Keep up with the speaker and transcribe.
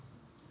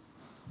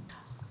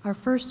Our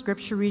first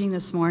scripture reading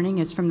this morning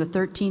is from the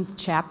 13th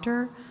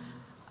chapter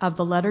of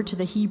the letter to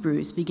the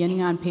Hebrews,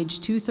 beginning on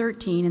page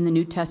 213 in the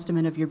New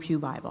Testament of your Pew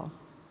Bible.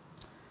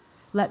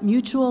 Let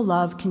mutual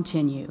love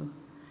continue.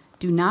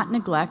 Do not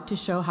neglect to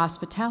show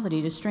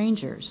hospitality to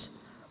strangers,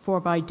 for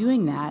by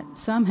doing that,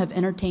 some have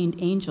entertained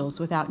angels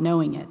without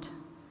knowing it.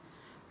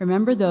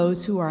 Remember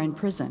those who are in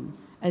prison,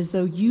 as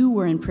though you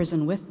were in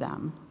prison with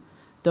them,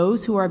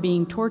 those who are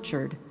being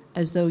tortured,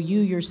 as though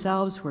you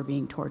yourselves were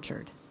being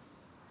tortured.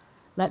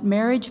 Let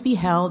marriage be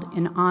held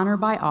in honor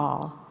by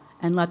all,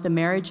 and let the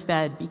marriage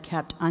bed be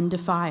kept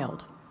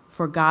undefiled,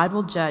 for God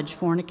will judge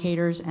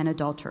fornicators and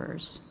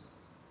adulterers.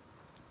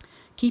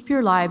 Keep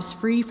your lives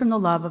free from the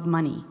love of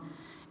money,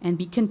 and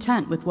be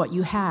content with what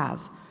you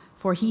have,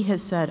 for he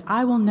has said,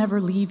 I will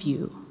never leave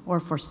you or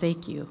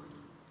forsake you.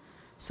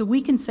 So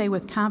we can say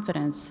with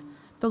confidence,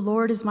 the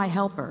Lord is my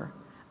helper.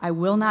 I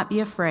will not be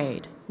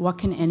afraid. What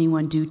can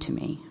anyone do to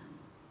me?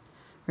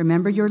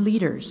 Remember your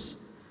leaders,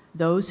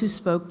 those who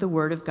spoke the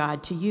word of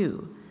God to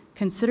you.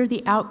 Consider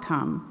the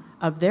outcome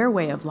of their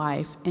way of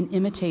life and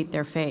imitate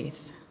their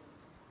faith.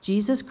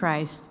 Jesus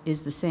Christ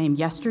is the same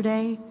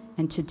yesterday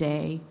and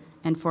today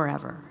and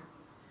forever.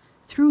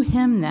 Through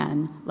him,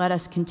 then, let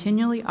us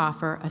continually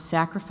offer a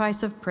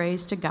sacrifice of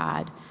praise to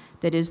God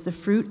that is the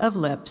fruit of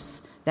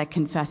lips that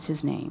confess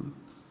his name.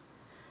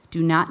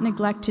 Do not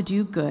neglect to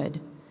do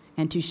good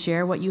and to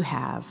share what you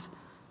have,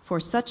 for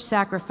such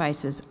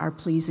sacrifices are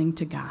pleasing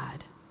to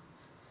God.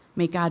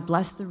 May God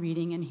bless the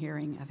reading and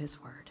hearing of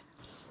his word.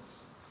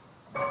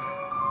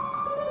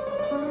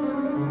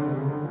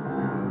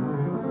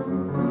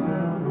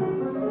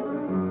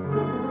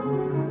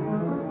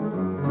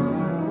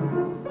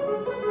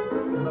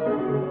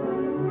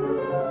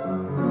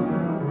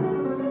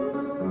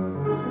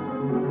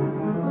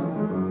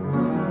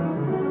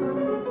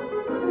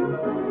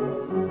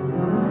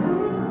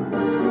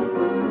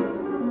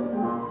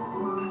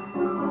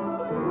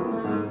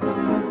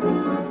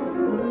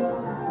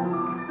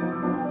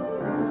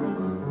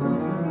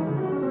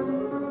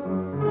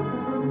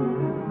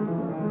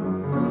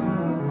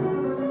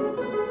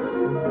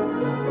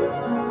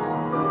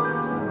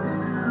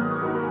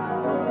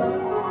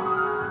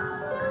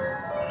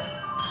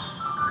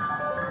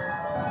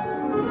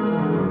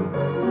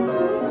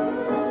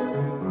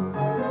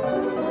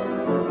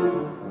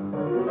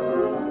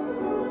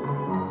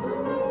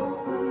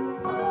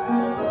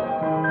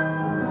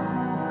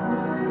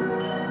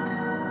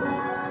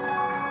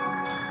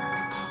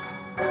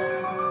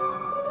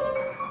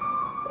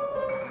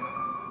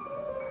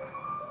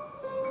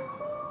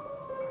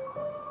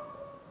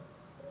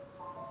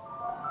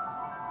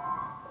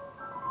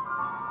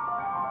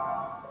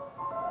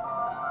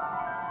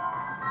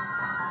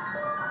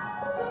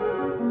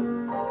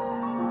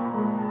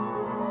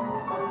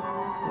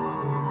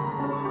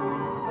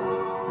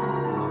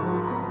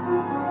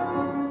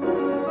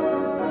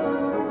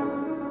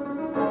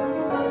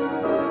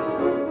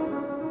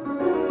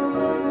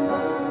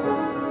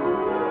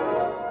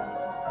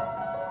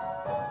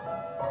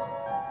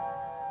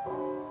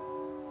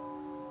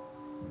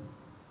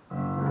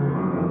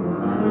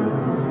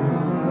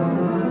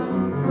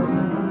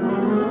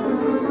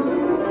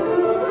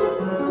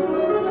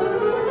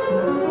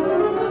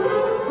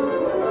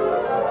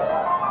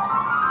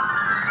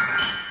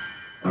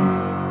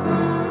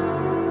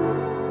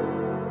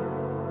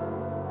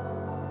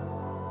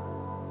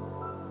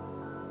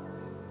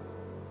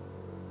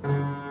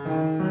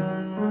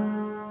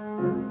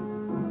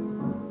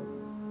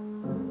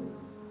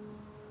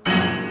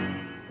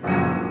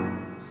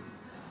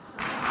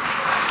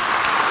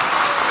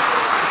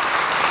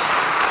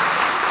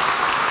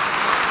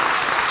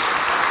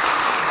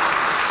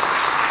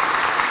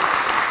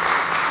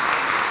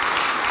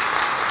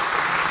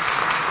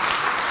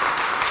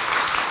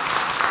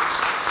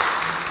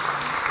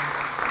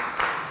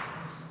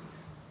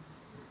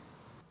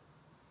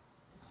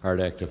 Hard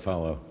act to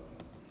follow.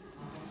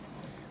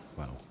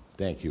 Wow,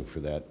 thank you for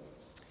that.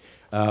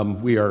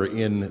 We are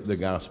in the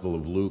Gospel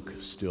of Luke,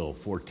 still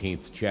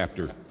 14th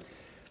chapter.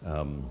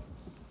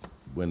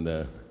 When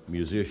the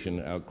musician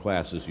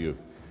outclasses you,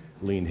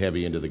 lean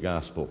heavy into the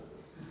Gospel.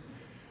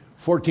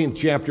 14th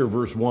chapter,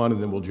 verse 1,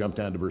 and then we'll jump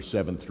down to verse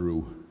 7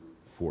 through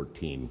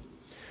 14.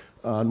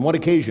 On one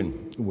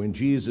occasion, when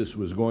Jesus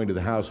was going to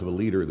the house of a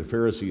leader of the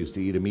Pharisees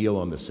to eat a meal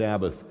on the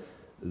Sabbath,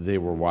 they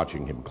were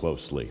watching him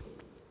closely.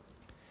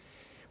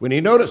 When he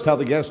noticed how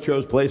the guests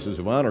chose places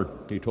of honor,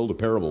 he told a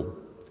parable.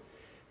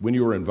 When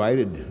you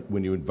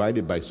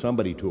invited by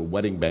somebody to a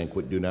wedding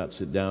banquet, do not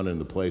sit down in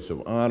the place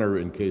of honor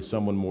in case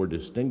someone more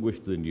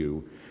distinguished than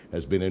you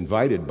has been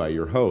invited by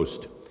your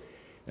host.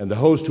 And the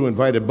host who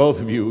invited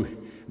both of you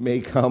may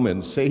come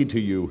and say to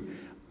you,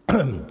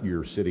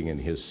 you're sitting in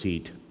his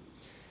seat.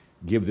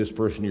 Give this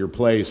person your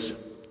place.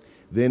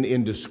 Then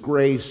in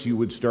disgrace you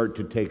would start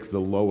to take the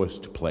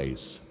lowest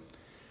place.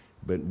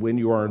 But when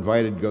you are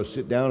invited, go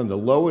sit down in the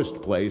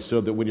lowest place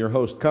so that when your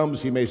host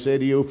comes, he may say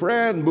to you,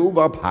 friend, move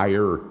up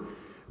higher.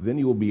 Then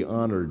you will be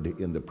honored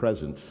in the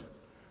presence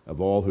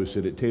of all who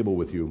sit at table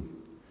with you.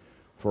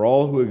 For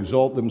all who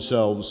exalt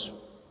themselves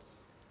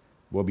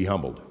will be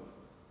humbled,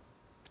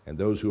 and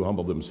those who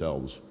humble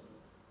themselves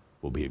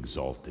will be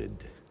exalted.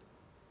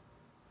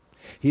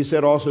 He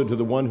said also to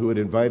the one who had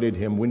invited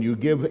him, when you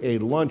give a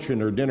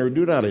luncheon or dinner,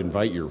 do not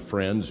invite your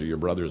friends or your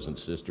brothers and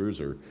sisters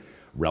or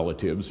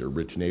relatives or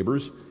rich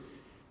neighbors,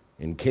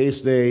 in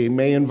case they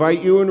may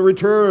invite you in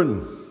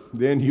return.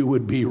 Then you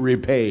would be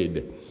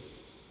repaid.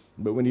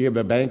 But when you give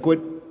a banquet,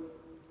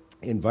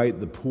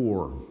 invite the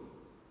poor,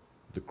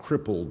 the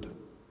crippled,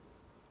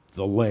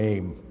 the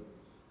lame,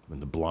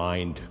 and the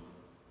blind,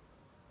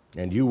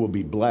 and you will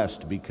be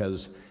blessed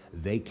because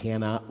they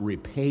cannot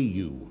repay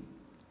you,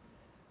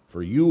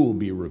 for you will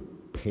be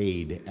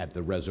repaid at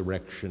the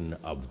resurrection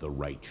of the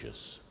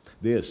righteous.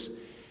 This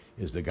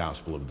is the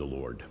gospel of the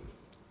Lord.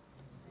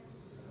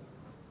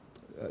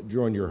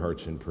 Join your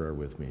hearts in prayer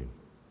with me.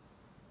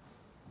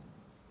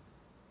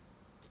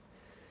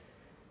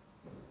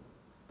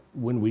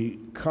 When we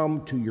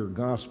come to your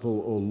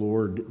gospel, O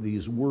Lord,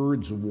 these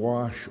words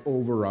wash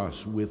over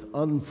us with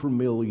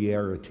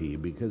unfamiliarity,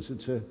 because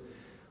it's a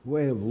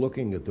way of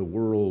looking at the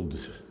world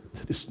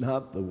that is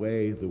not the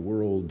way the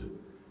world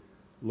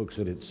looks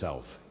at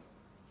itself.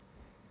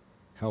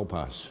 Help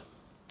us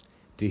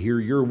to hear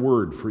your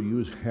word, for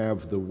you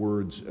have the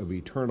words of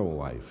eternal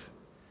life.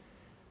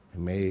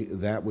 And may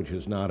that which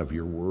is not of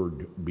your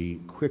word be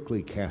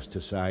quickly cast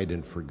aside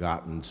and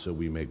forgotten, so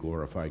we may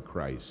glorify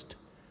Christ.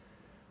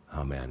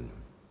 Amen.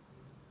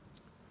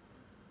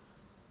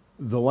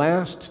 The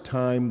last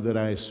time that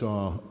I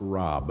saw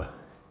Rob,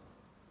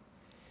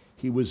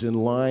 he was in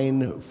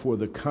line for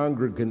the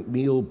congregant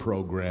meal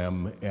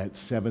program at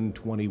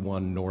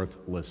 721 North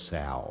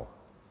LaSalle.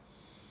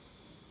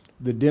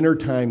 The dinner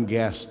time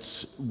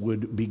guests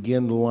would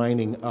begin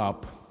lining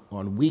up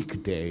on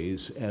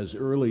weekdays as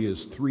early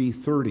as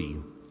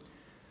 3:30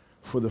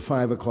 for the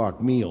 5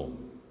 o'clock meal.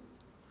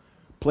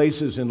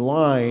 Places in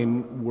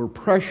line were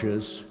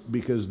precious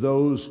because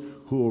those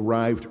who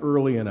arrived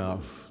early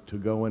enough to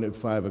go in at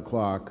 5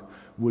 o'clock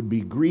would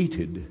be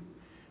greeted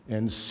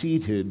and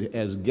seated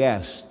as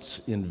guests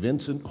in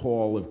Vincent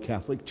Hall of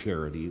Catholic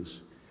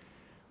Charities,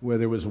 where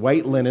there was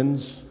white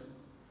linens,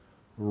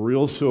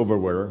 real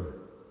silverware,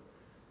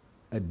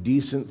 a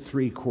decent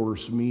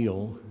 3-course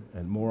meal,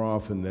 and more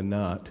often than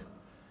not,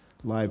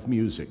 live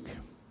music.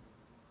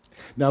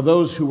 Now,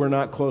 those who were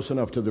not close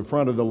enough to the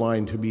front of the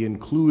line to be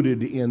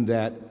included in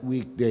that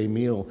weekday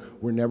meal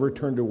were never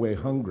turned away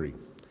hungry.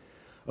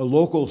 A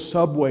local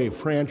Subway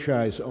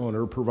franchise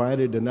owner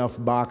provided enough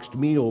boxed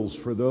meals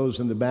for those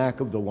in the back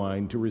of the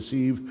line to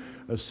receive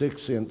a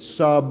 6-cent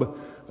sub,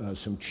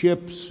 some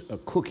chips, a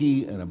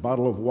cookie, and a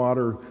bottle of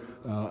water,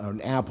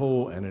 an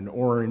apple and an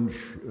orange,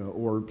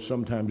 or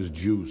sometimes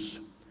juice.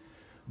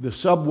 The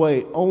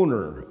Subway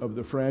owner of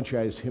the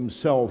franchise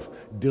himself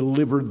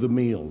delivered the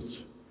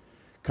meals,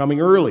 coming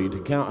early to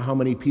count how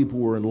many people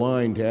were in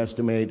line to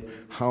estimate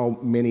how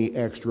many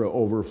extra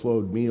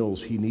overflowed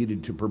meals he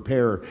needed to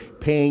prepare,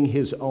 paying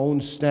his own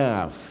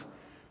staff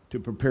to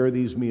prepare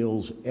these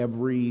meals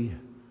every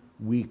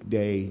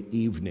weekday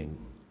evening.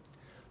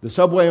 The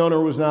Subway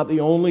owner was not the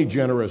only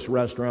generous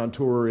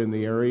restaurateur in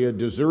the area.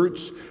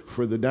 Desserts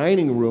for the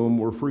dining room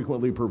were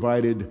frequently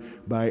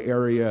provided by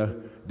area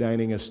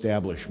dining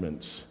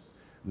establishments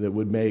that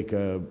would make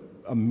an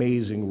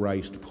amazing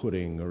rice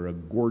pudding or a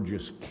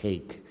gorgeous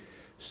cake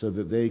so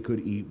that they could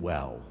eat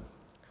well.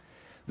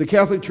 The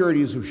Catholic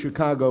Charities of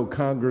Chicago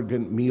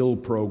Congregant Meal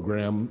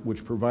Program,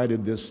 which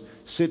provided this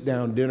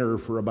sit-down dinner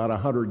for about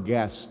 100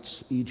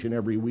 guests each and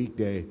every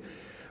weekday,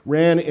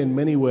 ran in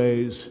many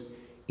ways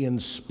in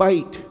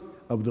spite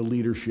of the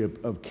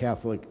leadership of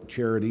Catholic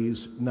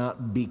Charities,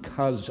 not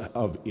because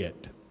of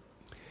it.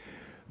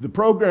 The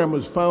program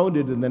was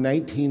founded in the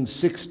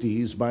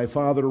 1960s by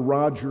Father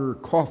Roger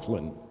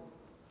Coughlin,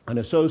 an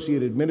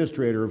associate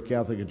administrator of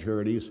Catholic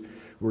Charities,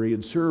 where he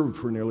had served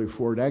for nearly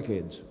 4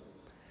 decades.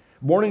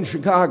 Born in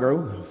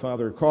Chicago,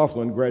 Father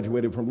Coughlin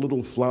graduated from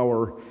Little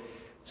Flower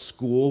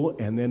School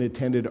and then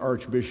attended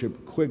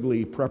Archbishop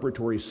Quigley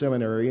Preparatory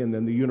Seminary and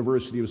then the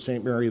University of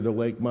St. Mary of the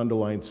Lake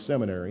Mundelein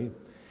Seminary.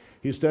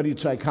 He studied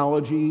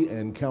psychology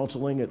and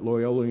counseling at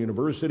Loyola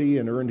University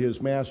and earned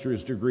his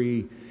master's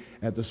degree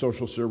at the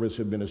Social Service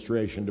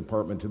Administration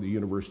Department of the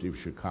University of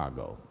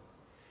Chicago.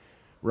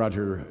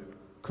 Roger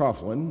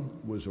Coughlin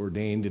was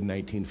ordained in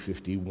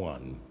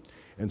 1951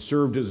 and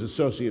served as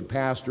associate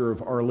pastor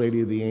of Our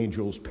Lady of the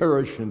Angels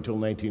Parish until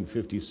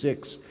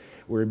 1956,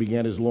 where he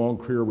began his long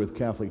career with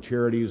Catholic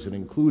Charities and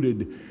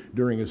included,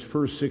 during his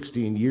first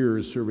 16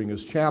 years, serving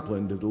as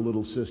chaplain to the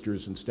Little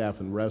Sisters and staff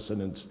and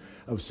residents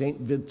of St.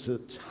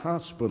 Vincent's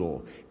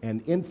Hospital,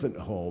 an infant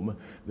home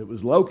that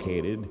was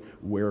located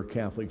where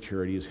Catholic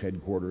Charities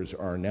headquarters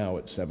are now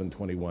at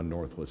 721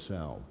 North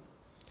LaSalle.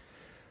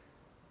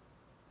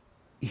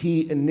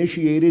 He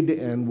initiated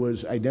and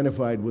was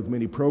identified with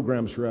many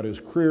programs throughout his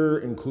career,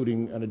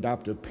 including an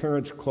adoptive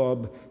parents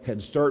club,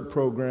 Head Start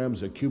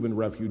programs, a Cuban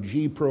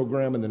refugee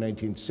program in the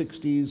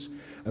 1960s,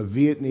 a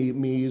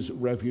Vietnamese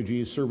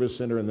refugee service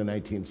center in the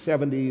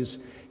 1970s.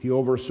 He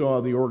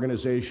oversaw the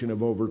organization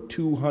of over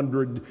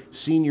 200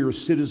 senior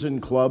citizen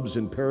clubs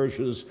and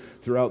parishes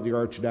throughout the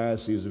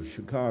Archdiocese of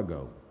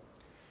Chicago.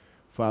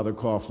 Father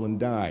Coughlin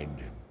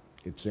died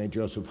at St.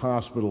 Joseph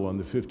Hospital on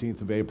the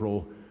 15th of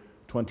April,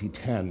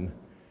 2010,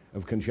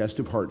 of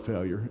congestive heart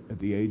failure at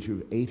the age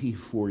of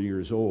 84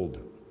 years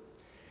old.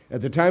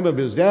 At the time of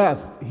his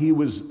death, he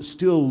was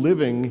still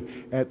living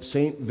at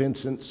St.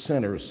 Vincent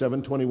Center,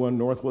 721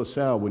 North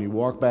LaSalle. When you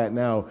walk back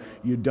now,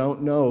 you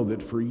don't know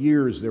that for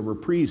years there were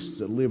priests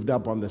that lived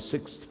up on the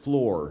 6th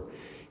floor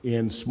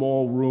in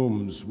small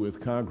rooms with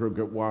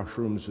congregate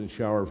washrooms and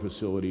shower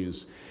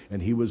facilities,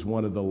 and he was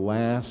one of the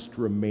last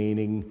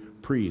remaining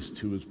priests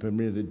who was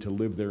permitted to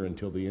live there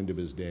until the end of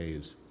his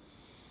days.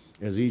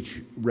 As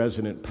each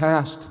resident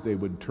passed, they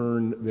would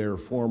turn their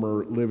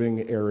former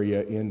living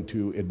area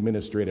into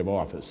administrative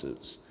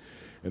offices.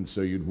 And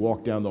so you'd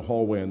walk down the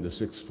hallway on the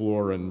 6th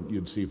floor and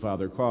you'd see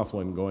Father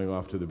Coughlin going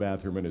off to the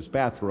bathroom in his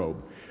bathrobe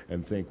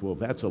and think, well,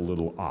 that's a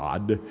little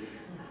odd.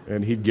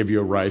 And he'd give you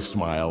a wry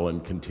smile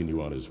and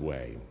continue on his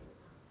way.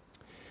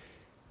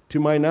 To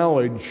my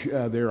knowledge,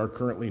 there are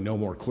currently no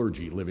more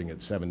clergy living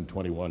at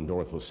 721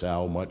 North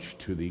LaSalle, much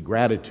to the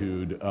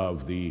gratitude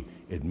of the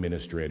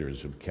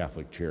administrators of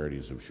Catholic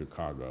Charities of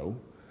Chicago.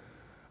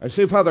 I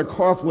say Father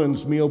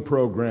Coughlin's meal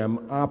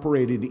program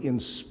operated in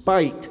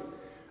spite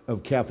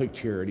of Catholic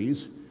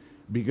Charities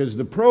because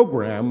the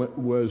program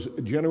was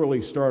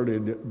generally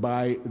started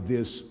by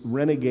this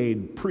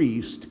renegade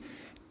priest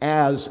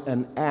as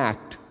an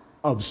act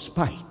of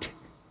spite.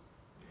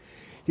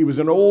 He was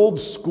an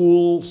old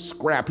school,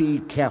 scrappy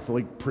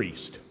Catholic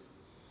priest.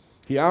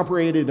 He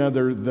operated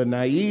under the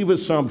naive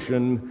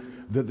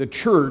assumption that the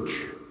church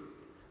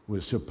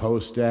was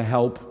supposed to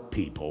help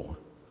people.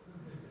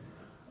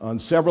 On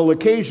several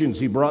occasions,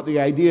 he brought the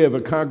idea of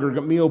a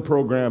congregate meal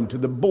program to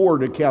the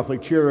board of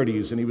Catholic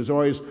Charities, and he was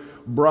always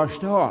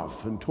brushed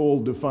off and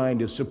told to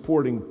find a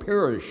supporting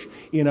parish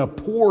in a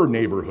poor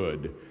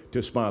neighborhood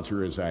to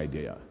sponsor his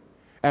idea.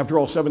 After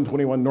all,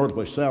 721 North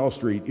LaSalle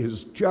Street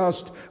is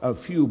just a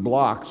few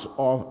blocks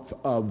off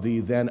of the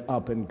then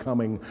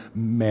up-and-coming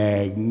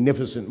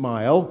Magnificent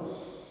Mile,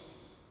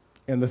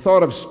 and the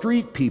thought of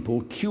street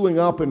people queuing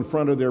up in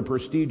front of their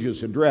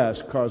prestigious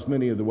address caused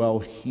many of the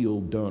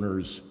well-heeled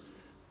donors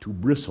to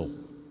bristle.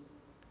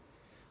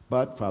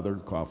 But Father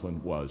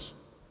Coughlin was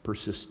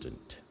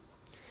persistent.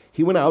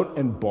 He went out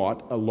and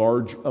bought a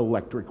large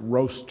electric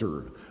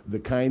roaster, the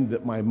kind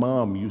that my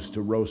mom used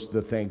to roast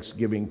the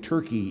Thanksgiving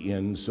turkey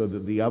in so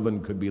that the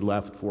oven could be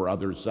left for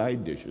other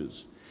side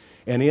dishes.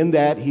 And in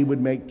that he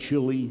would make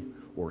chili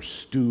or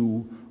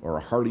stew or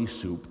a hearty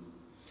soup.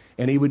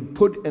 And he would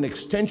put an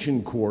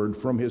extension cord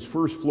from his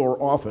first floor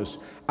office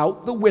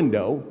out the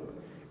window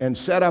and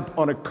set up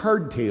on a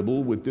card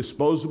table with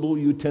disposable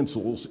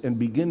utensils and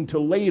begin to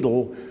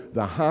ladle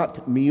the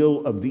hot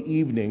meal of the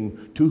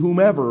evening to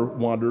whomever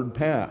wandered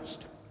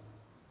past.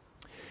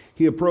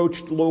 He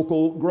approached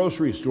local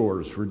grocery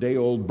stores for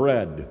day-old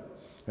bread,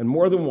 and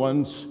more than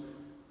once,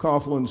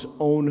 Coughlin's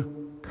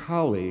own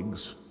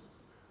colleagues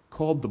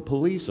called the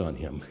police on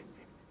him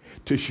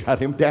to shut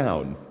him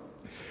down,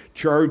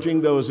 charging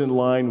those in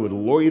line with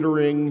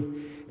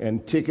loitering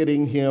and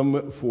ticketing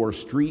him for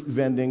street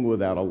vending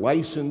without a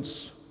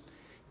license.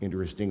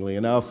 Interestingly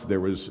enough, there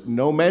was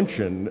no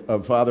mention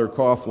of Father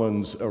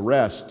Coughlin's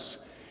arrests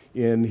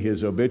in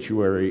his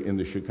obituary in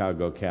the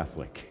Chicago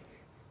Catholic.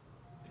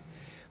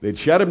 They'd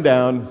shut him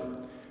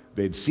down,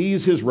 they'd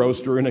seize his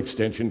roaster and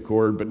extension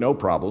cord, but no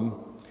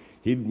problem.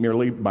 He'd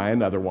merely buy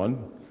another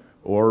one,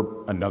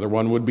 or another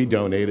one would be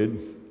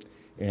donated,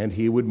 and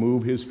he would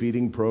move his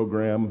feeding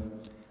program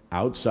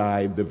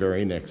outside the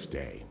very next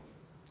day.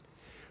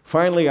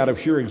 Finally, out of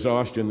sheer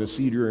exhaustion, the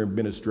senior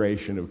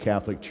administration of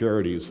Catholic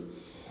Charities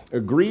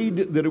agreed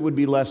that it would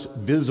be less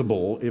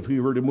visible if he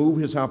were to move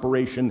his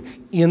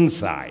operation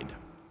inside.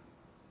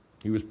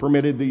 He was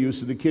permitted the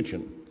use of the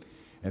kitchen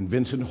and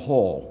Vincent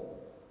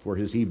Hall for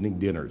his evening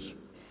dinners.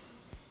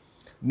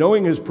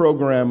 Knowing his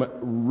program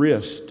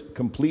risked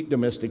complete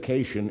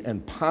domestication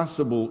and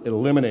possible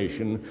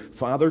elimination,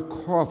 Father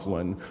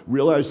Coughlin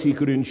realized he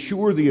could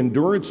ensure the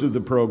endurance of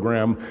the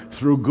program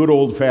through good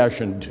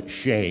old-fashioned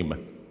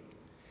shame.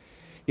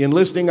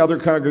 Enlisting other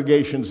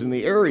congregations in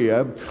the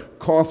area,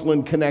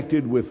 Coughlin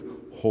connected with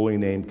Holy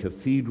Name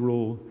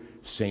Cathedral,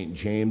 St.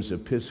 James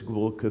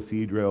Episcopal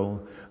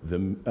Cathedral, the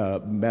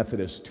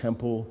Methodist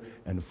Temple,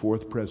 and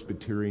Fourth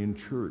Presbyterian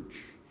Church,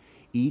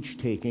 each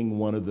taking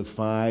one of the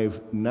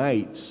 5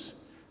 nights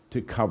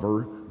to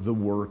cover the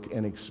work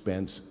and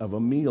expense of a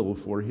meal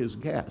for his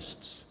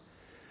guests.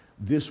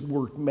 This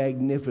worked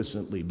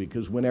magnificently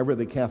because whenever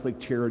the Catholic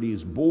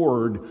Charities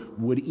Board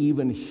would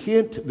even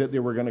hint that they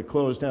were going to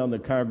close down the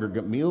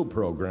congregate meal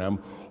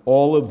program,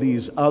 all of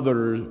these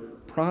other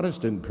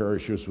Protestant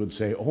parishes would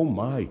say, "Oh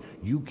my,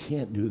 you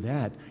can't do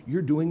that.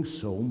 You're doing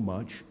so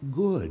much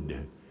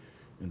good."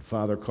 And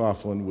Father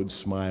Coughlin would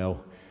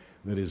smile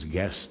that his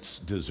guests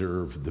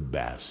deserve the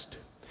best.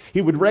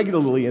 He would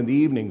regularly in the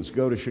evenings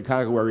go to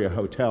Chicago area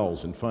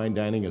hotels and fine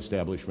dining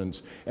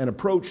establishments and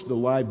approach the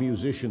live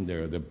musician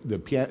there,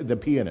 the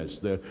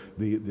pianist,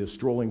 the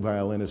strolling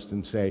violinist,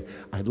 and say,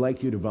 "I'd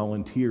like you to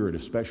volunteer at a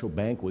special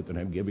banquet that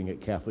I'm giving at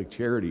Catholic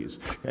Charities."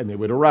 And they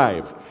would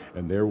arrive,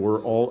 and there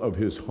were all of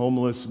his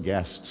homeless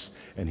guests,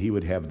 and he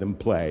would have them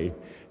play.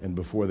 And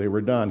before they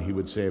were done, he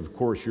would say, "Of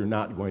course, you're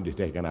not going to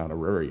take an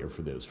honoraria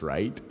for this,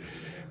 right?"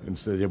 And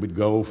so they would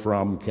go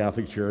from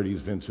Catholic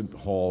Charities, Vincent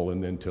Hall,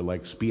 and then to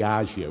like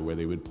Spiaggia, where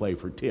they would play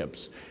for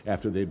tips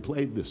after they'd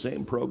played the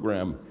same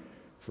program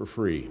for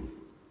free.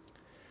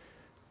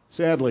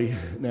 Sadly,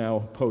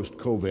 now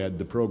post-COVID,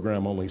 the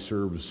program only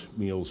serves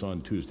meals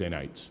on Tuesday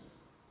nights.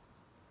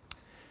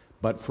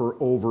 But for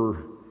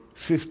over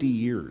 50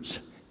 years,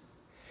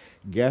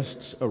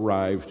 guests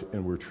arrived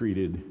and were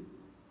treated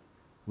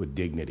with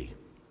dignity.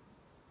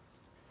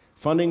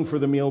 Funding for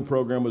the meal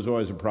program was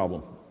always a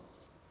problem.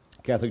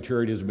 Catholic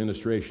Charities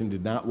Administration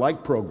did not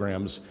like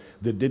programs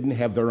that didn't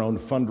have their own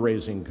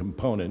fundraising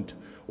component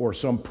or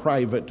some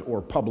private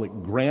or public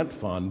grant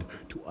fund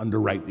to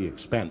underwrite the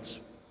expense.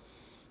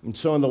 And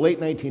so in the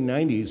late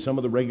 1990s, some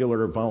of the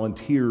regular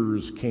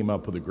volunteers came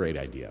up with a great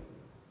idea.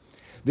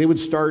 They would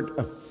start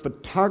a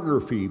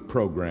photography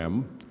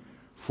program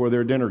for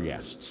their dinner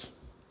guests.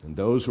 And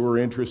those who were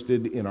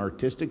interested in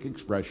artistic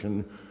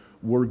expression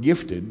were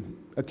gifted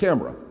a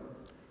camera.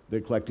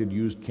 They collected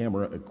used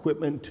camera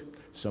equipment.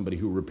 Somebody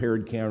who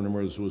repaired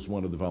cameras was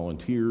one of the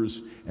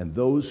volunteers, and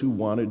those who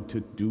wanted to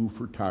do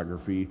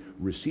photography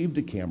received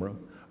a camera,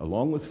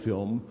 along with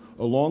film,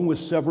 along with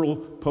several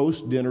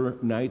post-dinner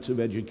nights of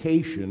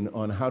education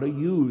on how to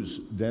use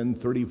then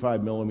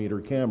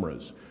 35mm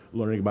cameras,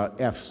 learning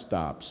about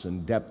f-stops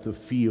and depth of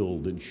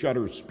field and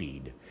shutter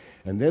speed.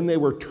 And then they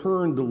were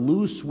turned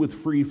loose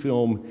with free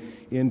film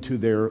into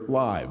their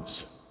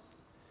lives.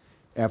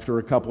 After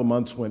a couple of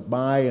months went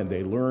by and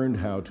they learned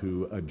how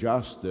to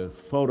adjust the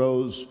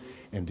photos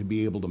and to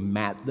be able to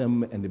mat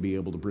them and to be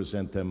able to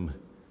present them,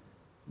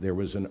 there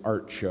was an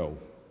art show.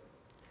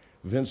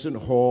 Vincent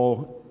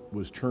Hall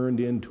was turned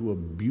into a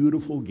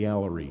beautiful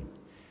gallery,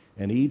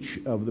 and each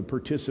of the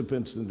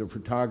participants in the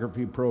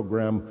photography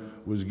program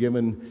was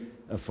given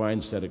a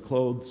fine set of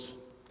clothes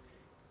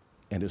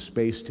and a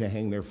space to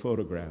hang their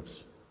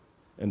photographs.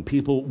 And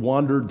people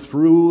wandered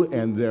through,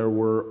 and there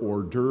were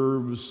hors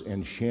d'oeuvres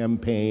and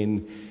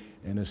champagne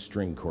and a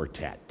string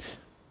quartet.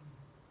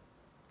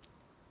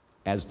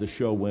 As the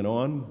show went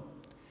on,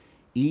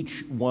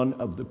 each one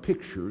of the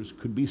pictures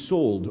could be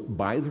sold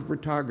by the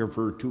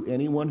photographer to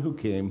anyone who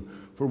came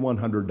for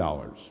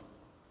 $100.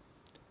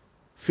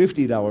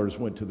 $50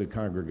 went to the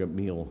congregate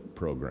meal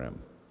program.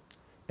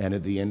 And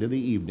at the end of the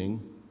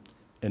evening,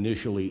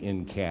 initially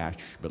in cash,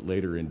 but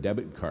later in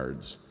debit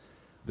cards,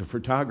 the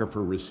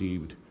photographer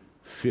received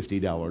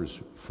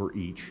 $50 for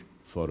each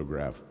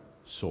photograph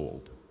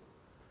sold.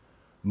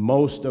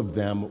 Most of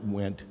them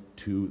went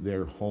to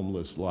their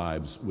homeless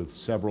lives with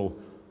several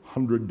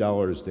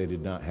 $100s they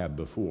did not have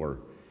before.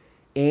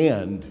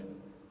 And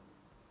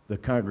the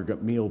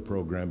congregate meal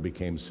program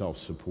became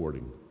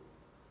self-supporting.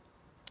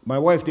 My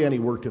wife Danny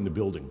worked in the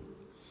building,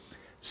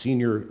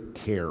 senior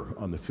care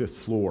on the 5th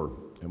floor.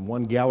 And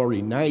one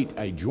gallery night,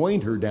 I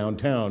joined her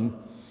downtown,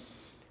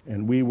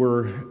 and we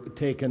were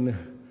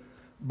taken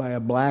by a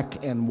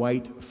black and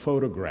white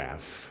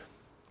photograph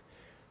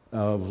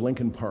of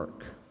Lincoln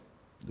Park.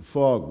 The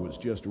fog was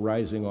just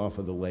rising off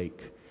of the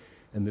lake,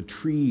 and the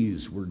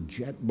trees were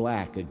jet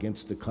black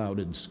against the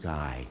clouded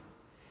sky,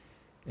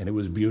 and it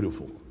was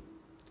beautiful.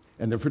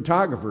 And the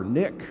photographer,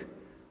 Nick,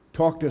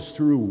 talked us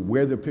through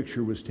where the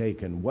picture was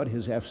taken, what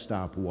his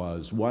f-stop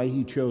was, why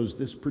he chose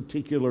this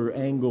particular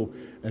angle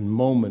and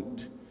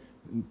moment,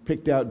 and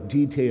picked out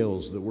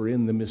details that were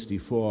in the misty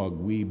fog.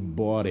 We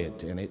bought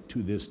it, and it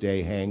to this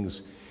day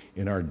hangs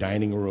in our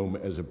dining room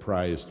as a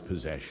prized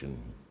possession.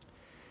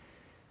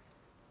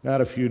 Not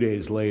a few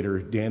days later,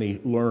 Danny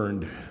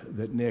learned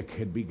that Nick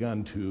had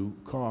begun to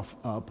cough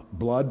up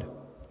blood,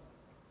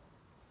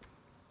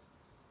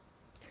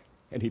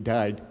 and he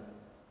died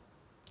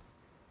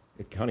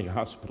at County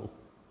Hospital.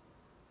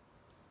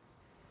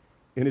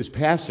 In his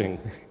passing,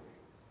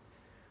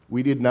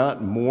 we did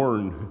not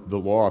mourn the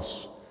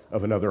loss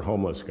of another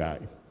homeless guy.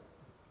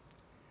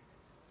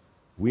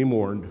 We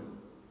mourned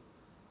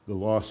the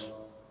loss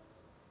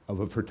of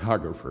a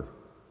photographer.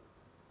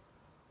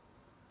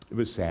 It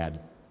was sad,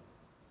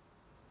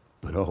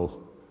 but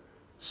oh,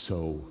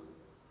 so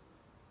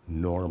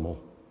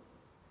normal.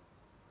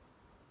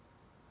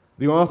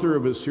 The author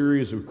of a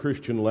series of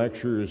Christian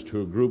lectures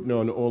to a group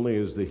known only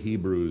as the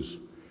Hebrews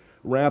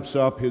wraps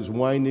up his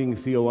winding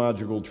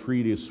theological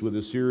treatise with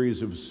a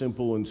series of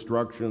simple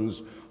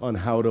instructions on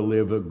how to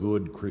live a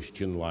good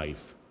Christian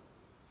life.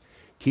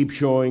 Keep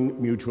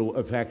showing mutual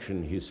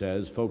affection, he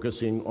says,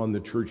 focusing on the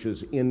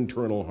church's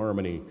internal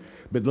harmony.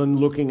 But then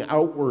looking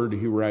outward,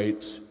 he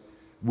writes,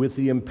 with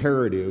the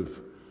imperative,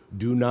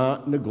 Do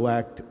not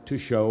neglect to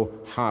show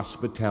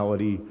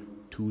hospitality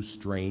to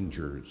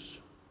strangers.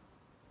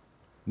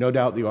 No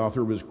doubt the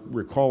author was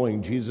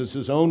recalling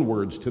Jesus' own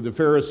words to the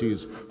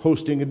Pharisees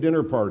hosting a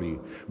dinner party.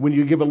 When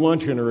you give a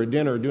luncheon or a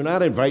dinner, do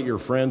not invite your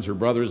friends or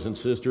brothers and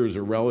sisters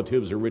or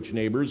relatives or rich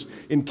neighbors,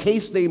 in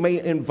case they may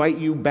invite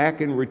you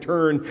back in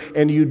return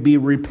and you'd be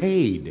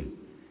repaid.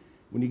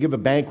 When you give a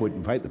banquet,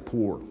 invite the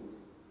poor,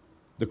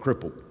 the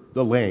crippled,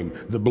 the lame,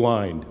 the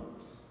blind,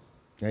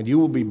 and you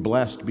will be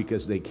blessed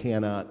because they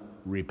cannot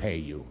repay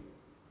you.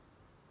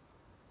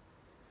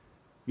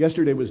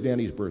 Yesterday was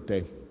Danny's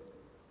birthday.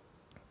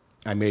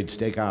 I made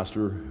steak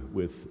Oster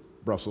with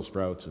Brussels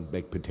sprouts and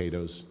baked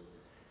potatoes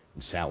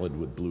and salad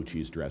with blue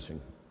cheese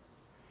dressing.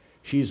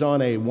 She's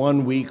on a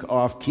 1-week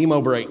off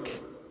chemo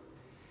break,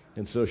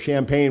 and so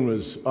champagne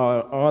was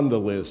on the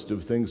list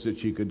of things that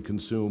she could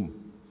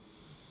consume.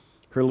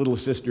 Her little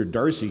sister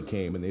Darcy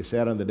came, and they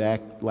sat on the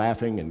deck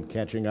laughing and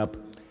catching up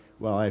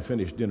while I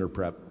finished dinner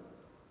prep.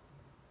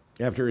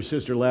 After her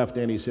sister left,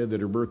 Annie said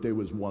that her birthday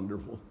was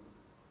wonderful.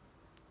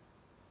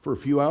 For a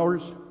few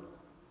hours,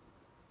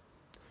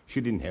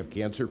 she didn't have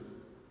cancer.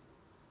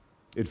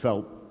 It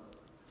felt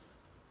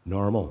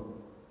normal.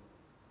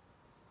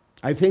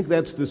 I think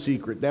that's the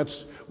secret.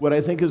 That's what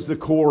I think is the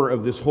core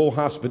of this whole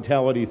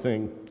hospitality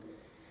thing.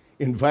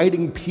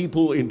 Inviting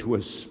people into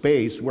a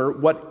space where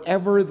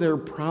whatever their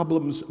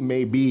problems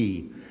may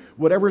be,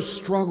 whatever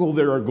struggle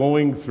they are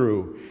going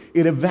through,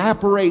 it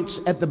evaporates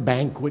at the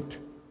banquet.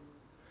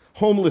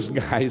 Homeless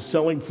guys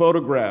selling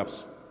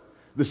photographs,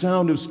 the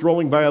sound of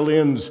strolling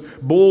violins,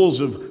 bowls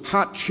of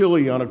hot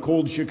chili on a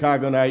cold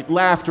Chicago night,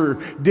 laughter,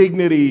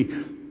 dignity,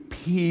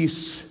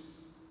 peace.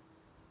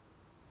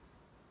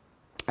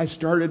 I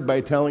started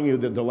by telling you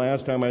that the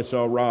last time I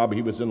saw Rob,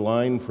 he was in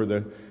line for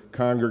the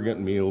congregant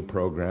meal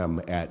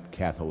program at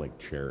Catholic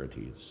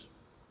Charities.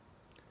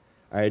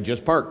 I had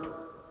just parked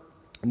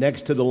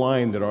next to the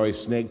line that always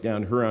snaked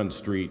down Huron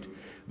Street.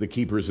 The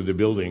keepers of the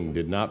building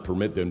did not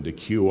permit them to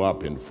queue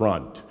up in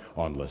front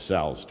on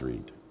LaSalle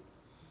Street.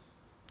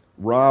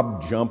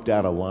 Rob jumped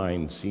out of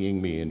line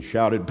seeing me and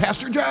shouted,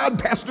 "Pastor John!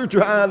 Pastor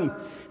John!"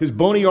 His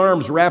bony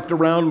arms wrapped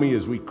around me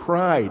as we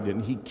cried,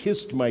 and he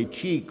kissed my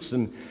cheeks,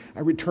 and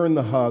I returned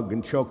the hug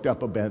and choked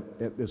up a bit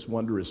at this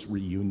wondrous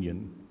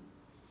reunion.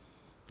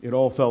 It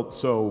all felt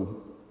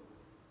so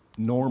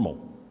normal.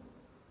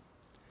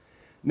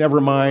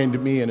 Never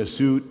mind me in a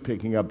suit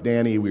picking up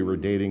Danny, we were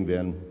dating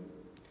then,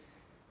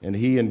 and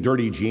he in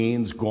dirty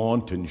jeans,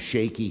 gaunt and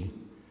shaky,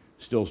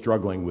 still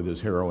struggling with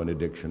his heroin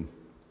addiction.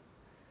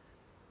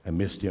 I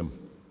missed him,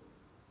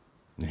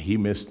 and he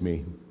missed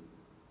me.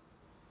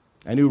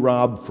 I knew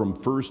Rob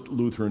from First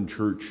Lutheran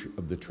Church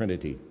of the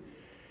Trinity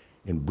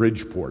in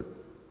Bridgeport,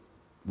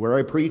 where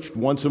I preached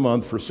once a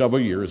month for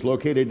several years,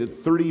 located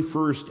at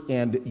 31st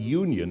and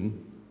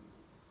Union.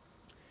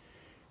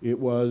 It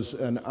was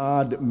an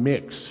odd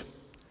mix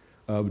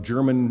of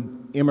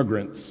German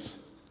immigrants,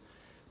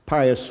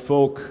 pious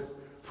folk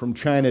from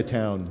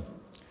Chinatown,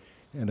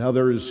 and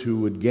others who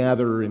would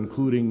gather,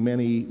 including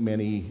many,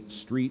 many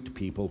street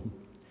people.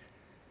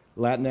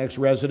 Latinx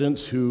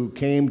residents who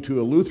came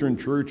to a Lutheran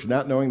church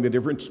not knowing the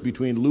difference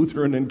between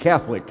Lutheran and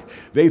Catholic.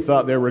 They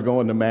thought they were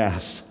going to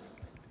Mass.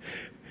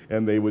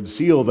 And they would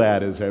seal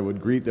that as I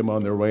would greet them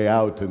on their way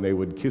out, and they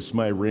would kiss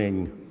my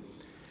ring.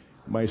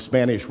 My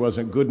Spanish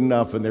wasn't good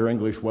enough, and their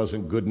English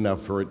wasn't good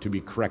enough for it to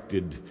be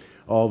corrected.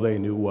 All they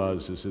knew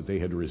is that they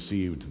had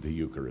received the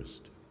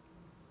Eucharist.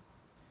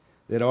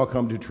 They'd all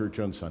come to church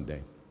on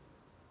Sunday.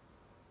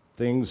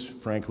 Things,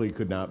 frankly,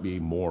 could not be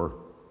more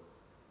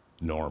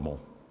normal.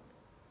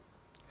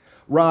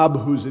 Rob,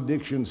 whose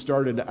addiction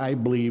started, I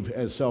believe,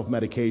 as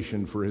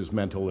self-medication for his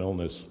mental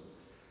illness,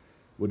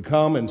 would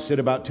come and sit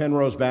about 10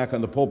 rows back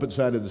on the pulpit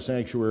side of the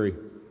sanctuary,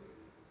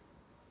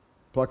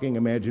 plucking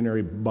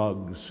imaginary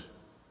bugs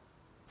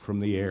from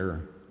the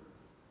air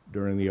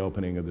during the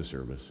opening of the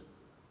service.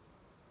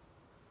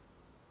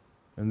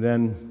 And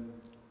then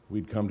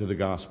we'd come to the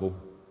gospel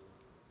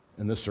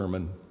and the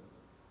sermon,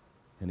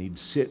 and he'd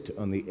sit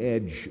on the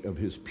edge of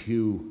his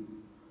pew,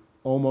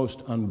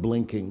 almost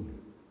unblinking.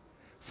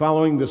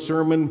 Following the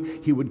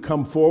sermon, he would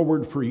come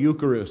forward for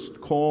Eucharist,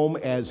 calm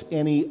as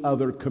any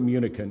other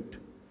communicant.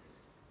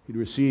 He'd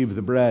receive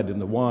the bread and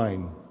the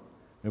wine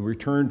and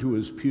return to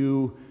his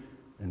pew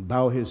and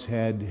bow his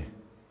head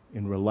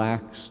in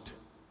relaxed,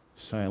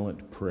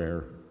 silent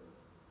prayer.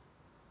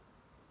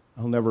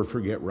 I'll never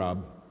forget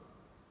Rob,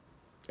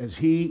 as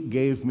he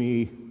gave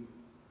me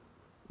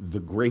the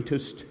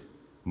greatest,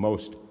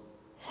 most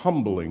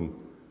humbling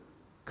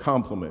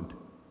compliment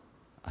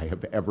I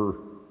have ever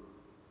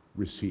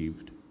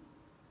received.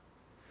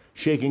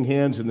 Shaking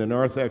hands in the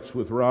narthex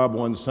with Rob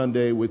one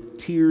Sunday with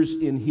tears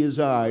in his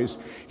eyes,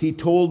 he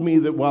told me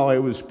that while I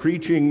was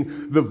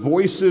preaching, the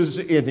voices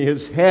in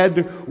his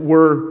head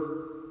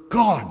were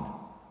gone,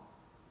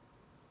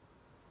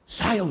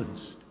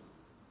 silenced.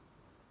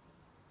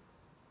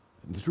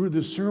 And through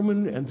the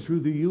sermon and through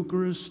the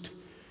Eucharist,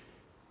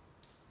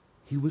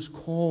 he was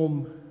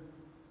calm,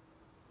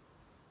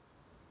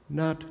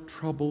 not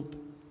troubled,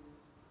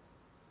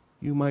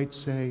 you might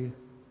say,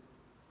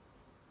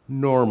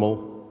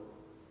 normal.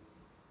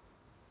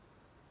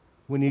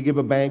 When you give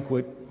a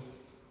banquet,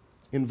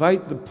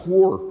 invite the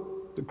poor,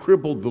 the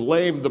crippled, the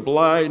lame, the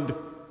blind,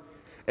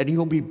 and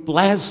you'll be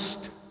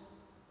blessed.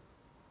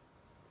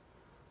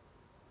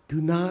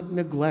 Do not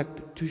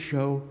neglect to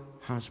show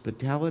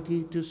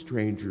hospitality to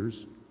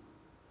strangers,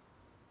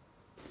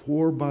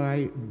 for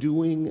by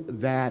doing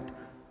that,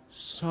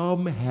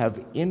 some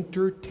have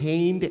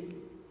entertained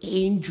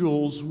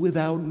angels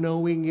without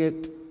knowing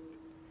it.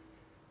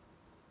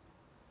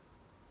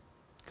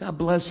 God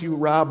bless you,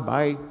 Rob.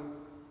 Bye,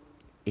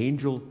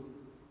 angel.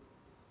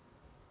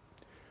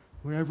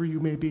 Wherever you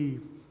may be.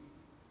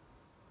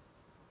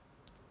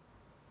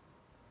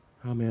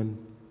 Amen.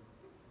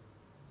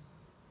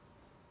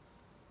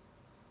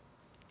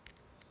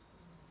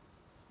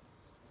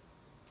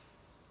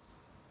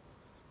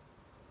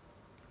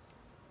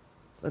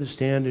 Let us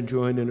stand and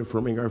join in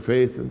affirming our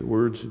faith in the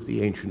words of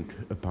the ancient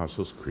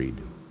Apostles' Creed.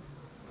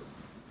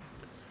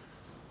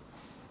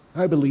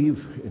 I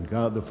believe in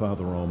God the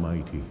Father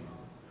Almighty,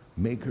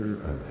 maker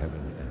of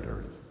heaven and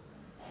earth,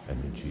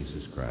 and in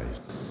Jesus Christ,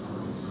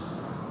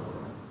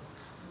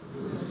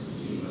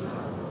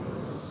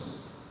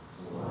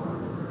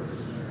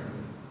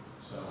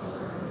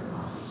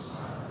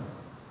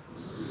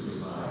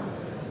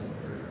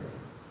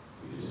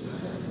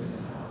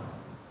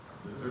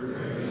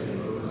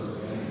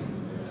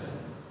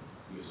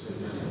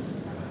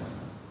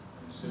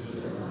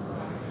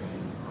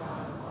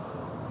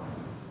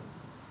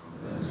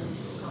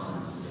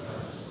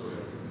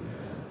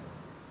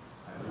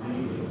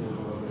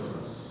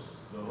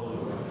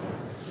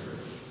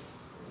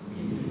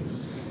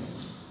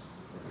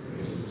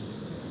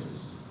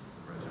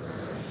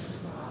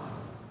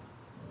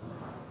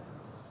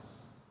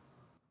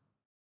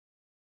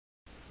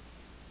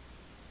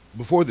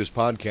 Before this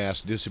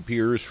podcast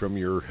disappears from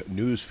your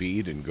news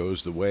feed and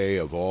goes the way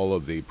of all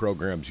of the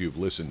programs you've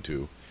listened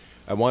to,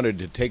 I wanted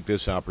to take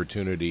this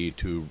opportunity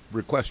to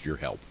request your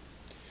help.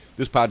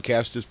 This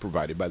podcast is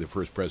provided by the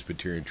First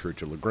Presbyterian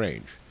Church of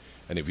LaGrange,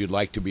 and if you'd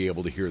like to be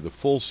able to hear the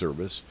full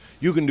service,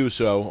 you can do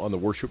so on the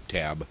worship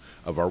tab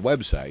of our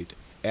website,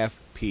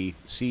 fpclg.org.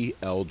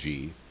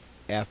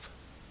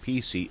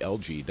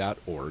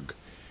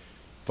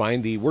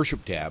 Find the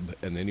worship tab,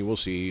 and then you will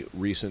see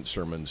recent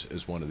sermons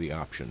as one of the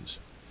options.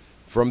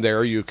 From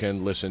there, you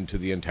can listen to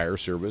the entire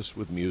service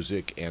with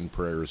music and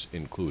prayers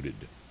included.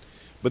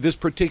 But this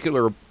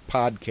particular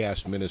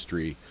podcast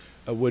ministry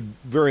would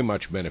very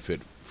much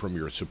benefit from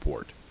your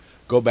support.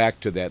 Go back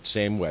to that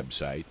same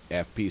website,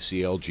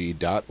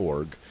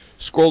 fpclg.org,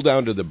 scroll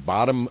down to the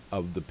bottom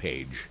of the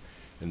page,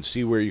 and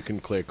see where you can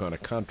click on a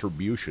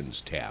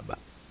Contributions tab.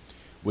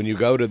 When you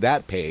go to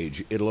that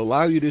page, it'll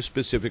allow you to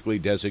specifically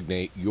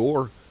designate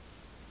your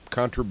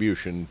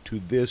contribution to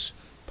this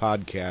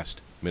podcast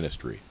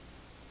ministry.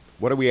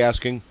 What are we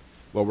asking?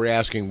 Well, we're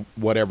asking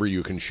whatever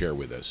you can share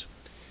with us.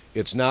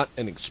 It's not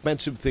an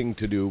expensive thing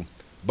to do,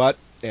 but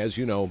as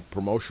you know,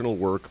 promotional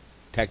work,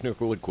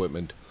 technical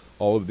equipment,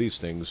 all of these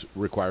things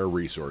require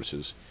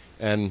resources,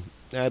 and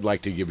I'd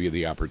like to give you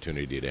the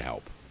opportunity to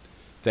help.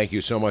 Thank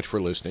you so much for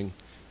listening.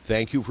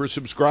 Thank you for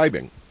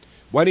subscribing.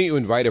 Why don't you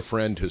invite a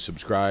friend to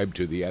subscribe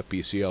to the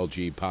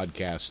FPCLG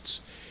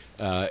podcasts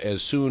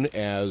as soon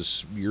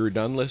as you're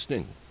done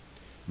listening?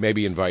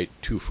 Maybe invite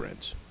 2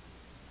 friends.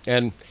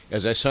 And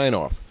as I sign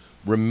off,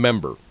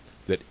 remember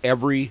that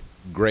every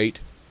great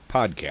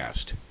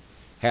podcast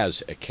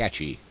has a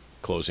catchy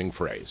closing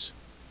phrase.